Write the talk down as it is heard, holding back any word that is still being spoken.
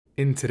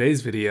In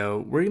today's video,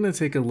 we're going to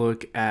take a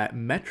look at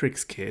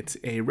MetricKit,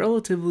 a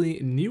relatively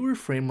newer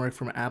framework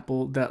from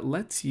Apple that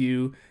lets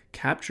you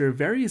capture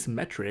various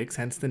metrics,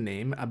 hence the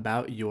name,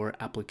 about your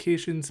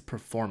application's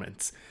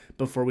performance.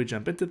 Before we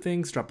jump into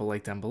things, drop a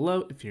like down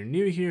below. If you're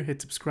new here,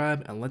 hit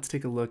subscribe, and let's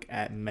take a look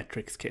at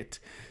MetricKit.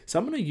 So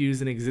I'm going to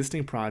use an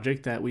existing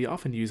project that we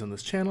often use on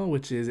this channel,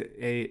 which is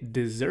a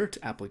dessert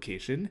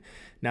application.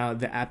 Now,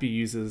 the app you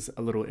use is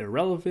a little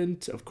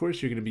irrelevant. Of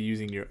course, you're going to be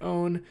using your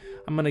own.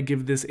 I'm going to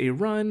give this a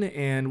run,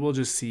 and we'll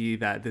just see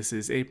that this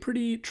is a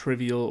pretty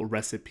trivial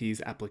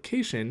recipes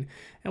application,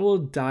 and we'll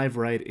dive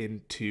right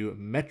into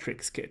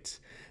MetricKit.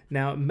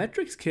 Now,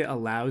 MetricKit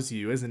allows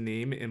you, as the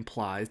name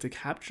implies, to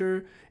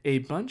capture a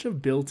bunch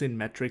of built-in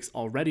metrics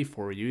already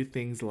for you,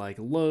 things like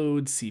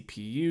load,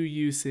 CPU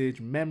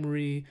usage,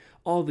 memory,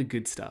 all the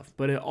good stuff.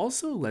 But it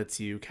also lets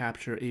you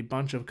capture a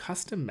bunch of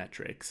custom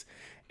metrics.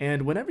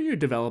 And whenever you're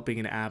developing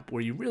an app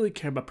where you really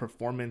care about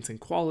performance and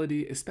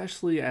quality,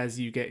 especially as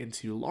you get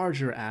into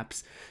larger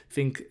apps,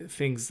 think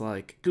things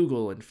like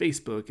Google and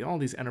Facebook and all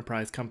these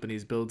enterprise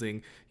companies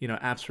building,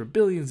 apps for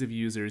billions of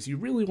users, you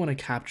really want to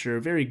capture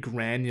very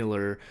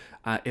granular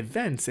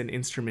events and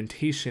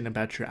instrumentation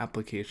about your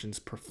application's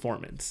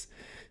performance.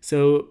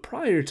 So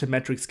prior to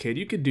MetricKit,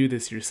 you could do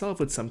this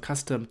yourself with some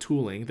custom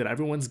tooling that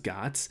everyone's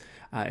got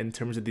in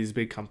terms of these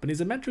big companies,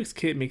 and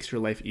MetricKit makes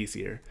your life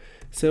easier.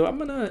 So I'm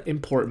going to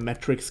import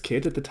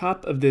MetricKit at the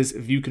top of this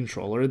view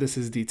controller. This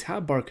is the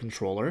tab bar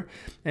controller,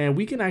 and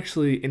we can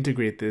actually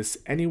integrate this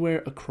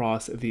anywhere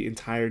across the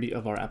entirety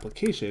of our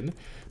application,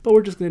 but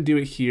we're just going to do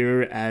it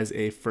here as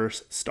a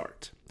first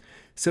start.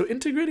 So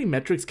integrating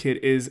MetricKit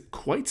is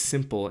quite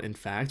simple. In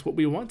fact, what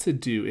we want to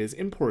do is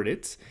import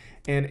it,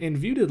 and in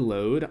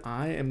view.load,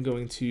 I am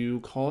going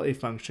to call a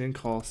function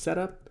called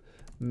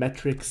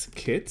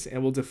setupMetricKit,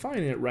 and we'll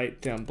define it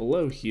right down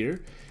below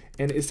here.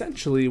 And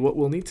essentially what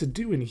we'll need to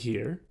do in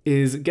here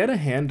is get a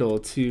handle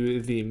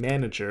to the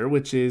manager,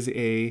 which is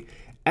a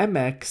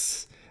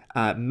MX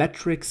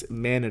metrics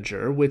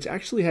manager, which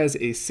actually has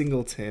a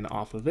singleton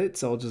off of it.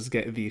 So I'll just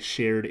get the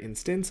shared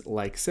instance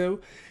like so.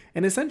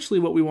 And essentially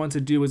what we want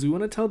to do is we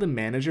want to tell the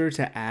manager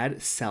to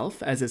add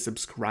self as a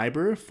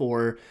subscriber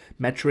for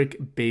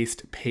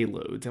metric-based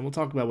payloads. And we'll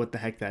talk about what the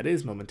heck that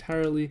is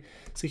momentarily.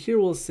 So here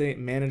we'll say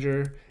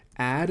manager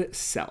add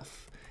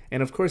self.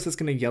 And of course it's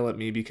going to yell at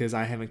me because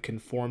I haven't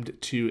conformed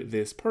to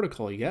this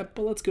protocol yet,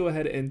 but let's go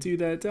ahead and do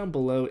that down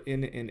below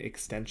in an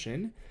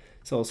extension.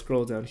 So I'll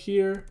scroll down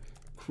here,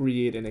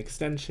 create an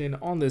extension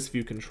on this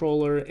view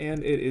controller,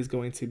 and it is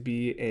going to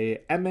be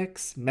a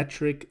MX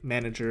metric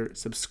manager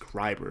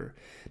subscriber.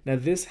 Now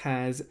this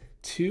has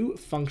two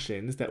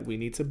functions that we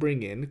need to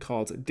bring in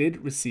called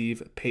did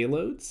receive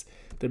payloads.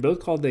 They're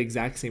both called the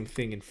exact same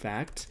thing, in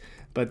fact,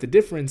 but the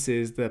difference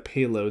is the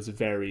payloads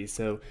vary.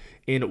 So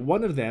in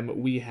one of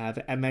them we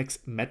have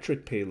MX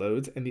metric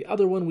payloads, and the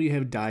other one we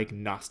have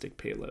diagnostic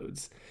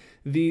payloads.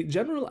 The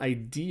general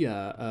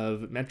idea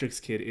of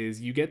MetricKit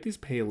is you get these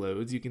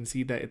payloads, you can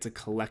see that it's a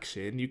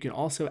collection, you can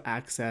also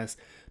access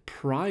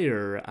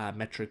prior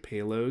metric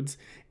payloads,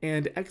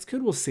 and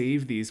Xcode will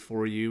save these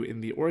for you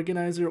in the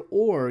organizer,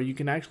 or you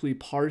can actually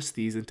parse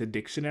these into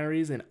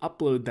dictionaries and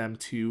upload them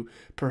to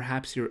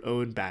perhaps your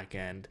own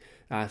backend.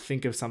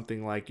 Think of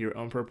something like your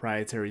own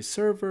proprietary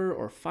server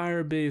or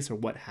Firebase or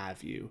what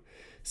have you.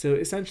 So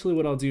essentially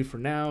what I'll do for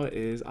now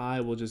is I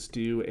will just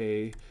do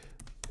a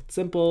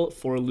simple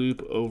for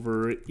loop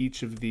over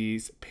each of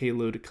these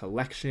payload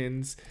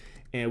collections,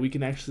 and we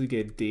can actually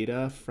get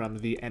data from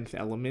the nth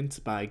element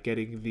by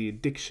getting the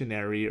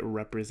dictionary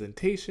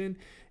representation,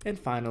 and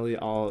finally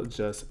I'll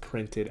just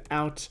print it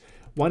out.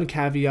 One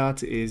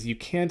caveat is you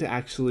can't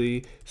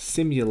actually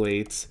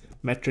simulate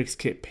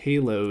MetricKit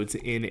payloads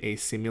in a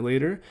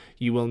simulator.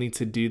 You will need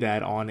to do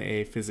that on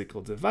a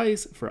physical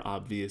device for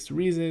obvious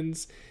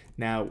reasons.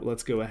 Now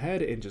let's go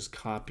ahead and just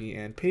copy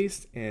and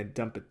paste and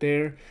dump it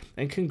there.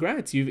 And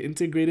congrats, you've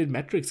integrated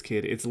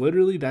MetricKit. It's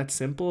literally that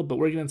simple, but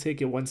we're going to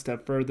take it one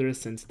step further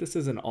since this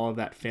isn't all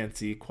that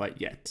fancy quite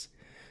yet.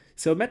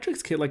 So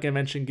MetricKit, like I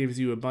mentioned, gives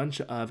you a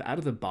bunch of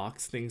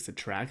out-of-the-box things to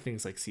track,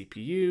 things like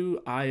CPU,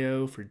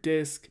 I/O for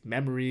disk,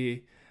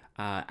 memory,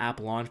 app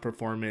launch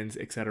performance,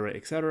 etc.,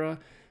 etc.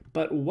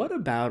 But what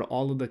about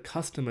all of the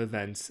custom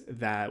events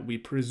that we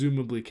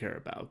presumably care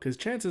about? Because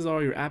chances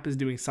are your app is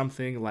doing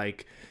something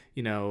like,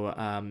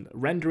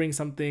 rendering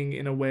something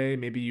in a way.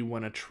 Maybe you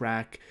want to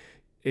track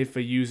if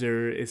a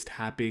user is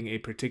tapping a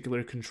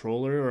particular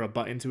controller or a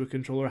button to a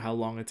controller, how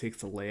long it takes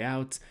to lay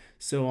out,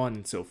 so on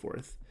and so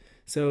forth.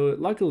 So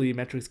luckily,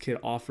 MetricKit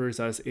offers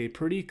us a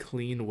pretty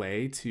clean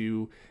way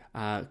to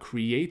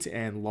create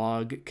and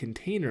log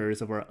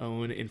containers of our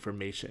own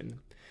information.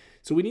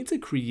 So we need to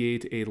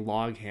create a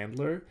log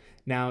handler.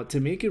 Now to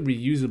make it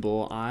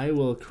reusable, I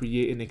will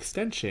create an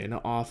extension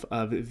off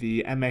of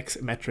the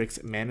MX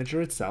metrics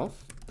manager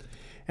itself.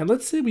 And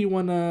let's say we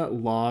want to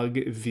log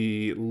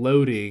the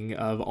loading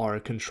of our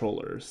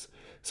controllers.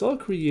 So I'll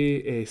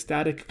create a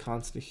static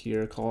constant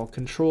here called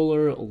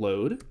controller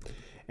load.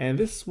 And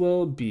this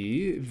will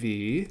be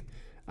the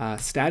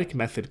static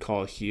method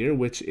call here,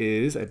 which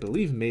is, I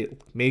believe,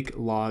 make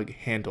log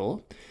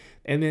handle.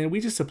 And then we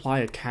just apply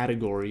a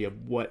category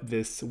of what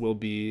this will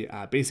be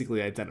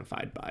basically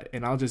identified by.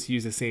 And I'll just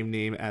use the same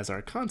name as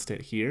our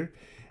constant here.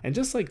 And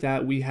just like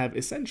that, we have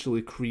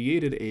essentially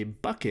created a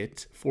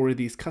bucket for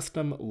these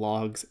custom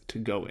logs to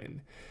go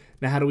in.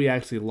 Now, how do we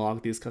actually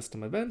log these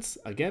custom events?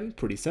 Again,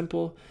 pretty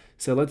simple.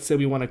 So let's say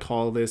we want to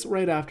call this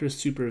right after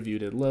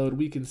superViewDidLoad.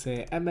 We can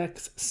say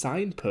mx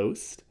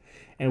signpost,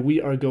 and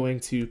we are going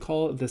to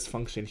call this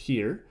function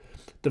here.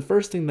 The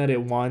first thing that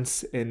it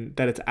wants and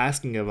that it's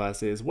asking of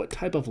us is, what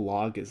type of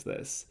log is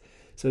this?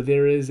 So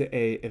there is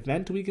a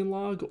event we can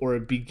log or a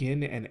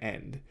begin and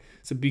end.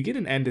 So begin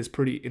and end is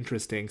pretty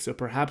interesting. So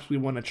perhaps we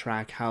want to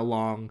track how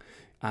long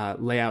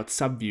layout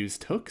subviews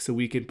took. So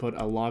we can put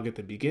a log at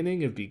the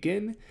beginning of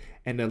begin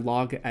and a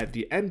log at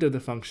the end of the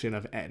function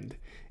of end.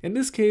 In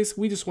this case,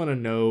 we just want to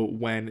know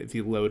when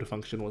the load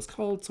function was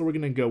called. So we're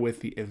going to go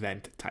with the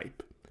event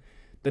type.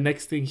 The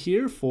next thing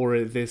here for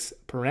this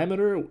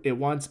parameter, it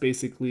wants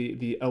basically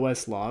the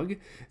OS log,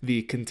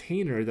 the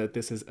container that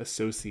this is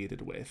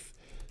associated with.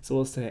 So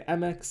we'll say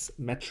mx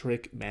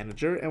metric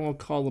manager, and we'll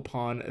call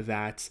upon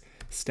that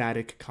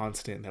static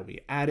constant that we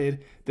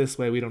added. This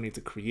way we don't need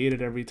to create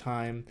it every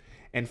time.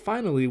 And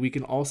finally, we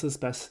can also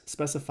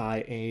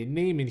specify a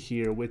name in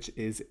here, which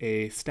is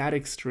a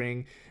static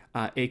string,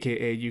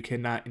 aka you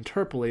cannot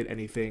interpolate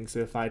anything. So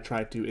if I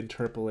try to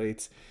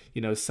interpolate,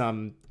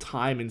 some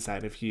time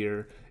inside of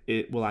here,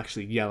 it will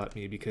actually yell at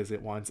me because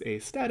it wants a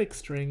static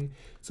string.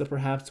 So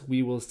perhaps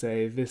we will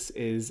say this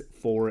is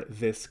for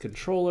this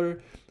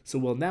controller. So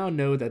we'll now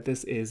know that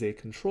this is a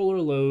controller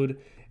load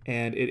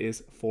and it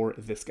is for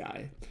this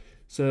guy.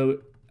 So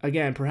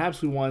again,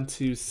 perhaps we want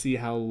to see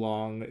how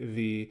long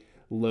the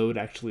load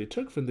actually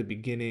took from the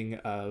beginning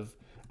of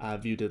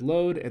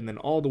viewDidLoad, and then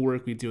all the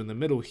work we do in the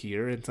middle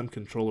here, and some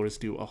controllers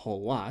do a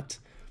whole lot.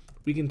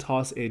 We can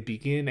toss a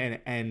begin and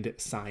end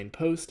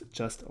signpost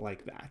just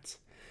like that.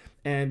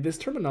 And this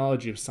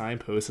terminology of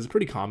signpost is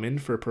pretty common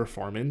for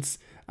performance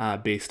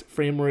based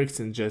frameworks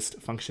and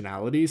just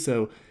functionality.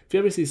 So if you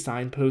ever see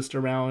signpost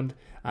around,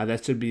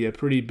 that should be a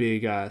pretty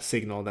big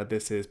signal that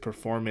this is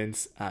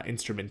performance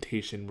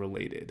instrumentation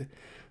related.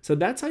 So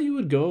that's how you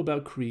would go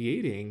about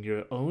creating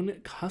your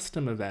own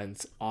custom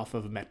events off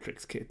of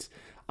MetricKit.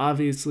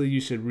 Obviously, you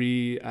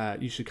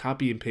should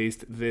copy and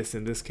paste this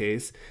in this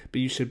case, but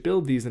you should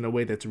build these in a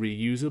way that's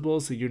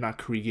reusable, so you're not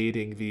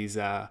creating these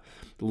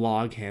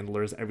log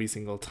handlers every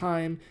single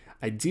time.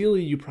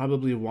 Ideally, you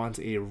probably want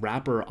a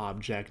wrapper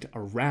object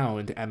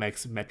around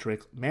MX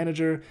Metric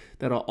Manager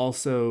that'll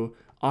also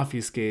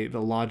obfuscate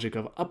the logic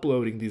of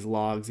uploading these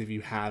logs if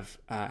you have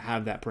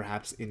that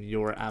perhaps in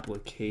your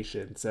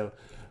application. So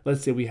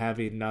let's say we have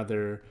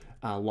another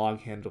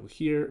log handle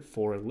here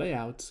for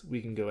layout.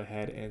 We can go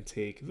ahead and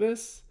take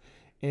this,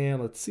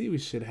 and let's see, we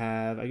should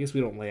have, I guess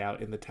we don't lay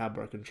out in the tab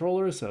bar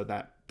controller, so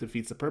that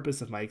defeats the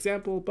purpose of my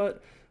example,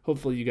 but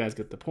hopefully you guys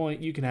get the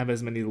point. You can have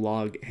as many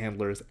log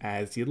handlers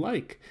as you'd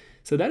like.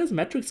 So that is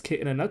MetricKit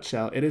in a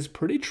nutshell. It is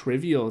pretty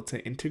trivial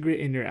to integrate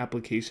in your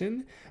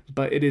application,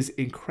 but it is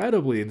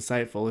incredibly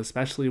insightful,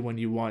 especially when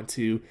you want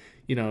to,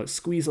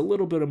 squeeze a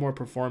little bit of more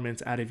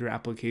performance out of your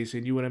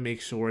application. You want to make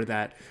sure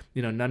that,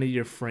 none of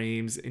your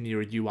frames in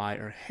your UI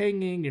are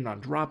hanging, you're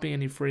not dropping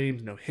any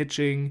frames, no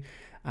hitching.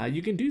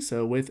 You can do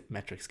so with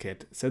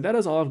MetricKit. So that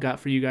is all I've got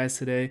for you guys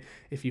today.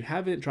 If you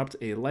haven't dropped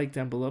a like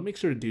down below, make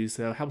sure to do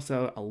so. It helps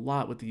out a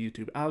lot with the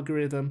YouTube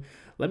algorithm.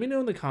 Let me know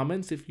in the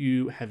comments if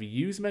you have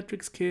used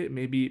MetricKit,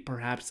 maybe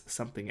perhaps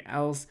something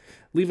else.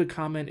 Leave a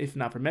comment, if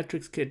not for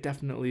MetricKit,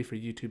 definitely for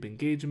YouTube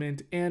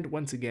engagement. And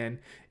once again,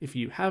 if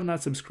you have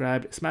not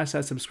subscribed, smash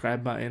that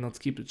subscribe button. Let's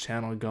keep the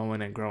channel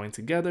going and growing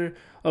together.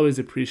 Always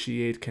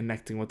appreciate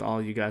connecting with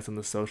all you guys on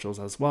the socials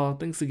as well.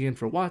 Thanks again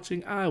for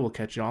watching. I will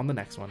catch you on the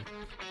next one.